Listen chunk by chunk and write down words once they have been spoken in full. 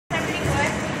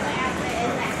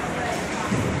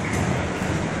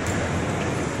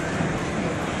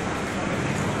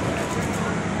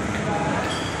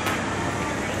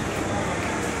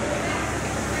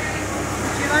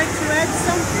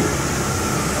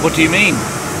What do you mean?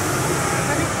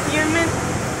 I think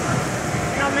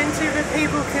not meant to, but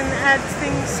people can add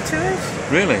things to it.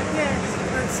 Really?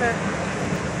 Yes,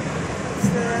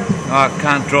 I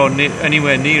can't draw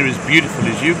anywhere near as beautiful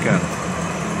as you can.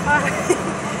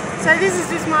 so this is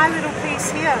just my little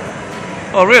piece here.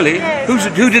 Oh, really? Yeah,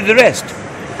 Who did the rest?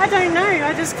 I don't know.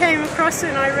 I just came across it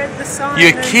and I read the sign.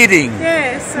 You're kidding?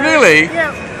 Yeah. So, really?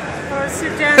 Yep. I'll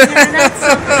sit down here and add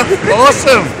something.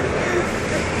 Awesome.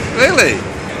 Really?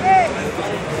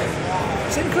 Yeah.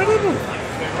 It's incredible.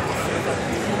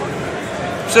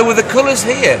 So were the colours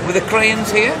here? Were the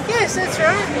crayons here? Yes, that's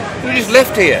right. You just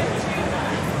left here?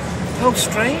 How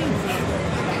strange.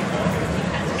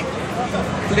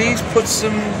 Please put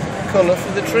some colour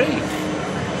for the tree.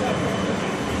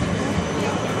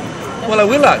 Well, I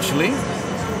will actually.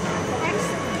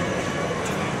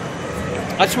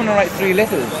 I just want to write 3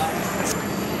 letters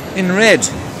in red.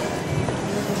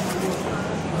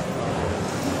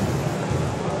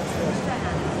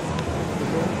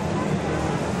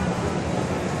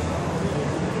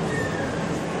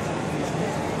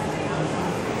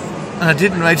 And I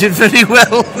didn't write it very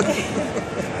well.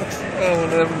 Oh,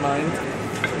 never mind.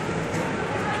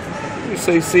 You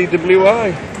say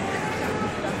CWI.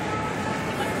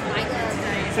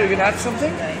 So you can add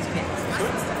something?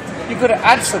 You've got to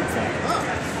add something.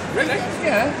 Really?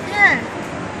 Yeah. Yeah.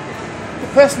 The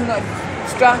person that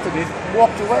started it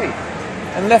walked away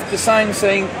and left the sign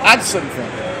saying add something.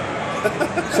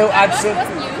 So add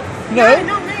something. No,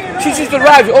 not me at all. she's just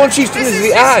arrived. All she's done is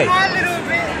the eye. My little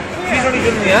bit. She's only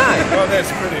done the eye. Oh,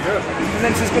 that's pretty good. And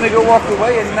then she's going to go walk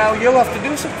away and now you'll have to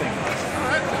do something.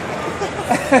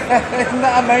 Isn't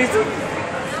that amazing?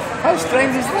 How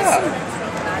strange is that?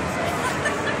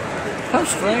 How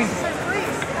strange.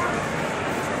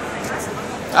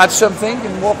 Add something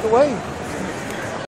and walk away.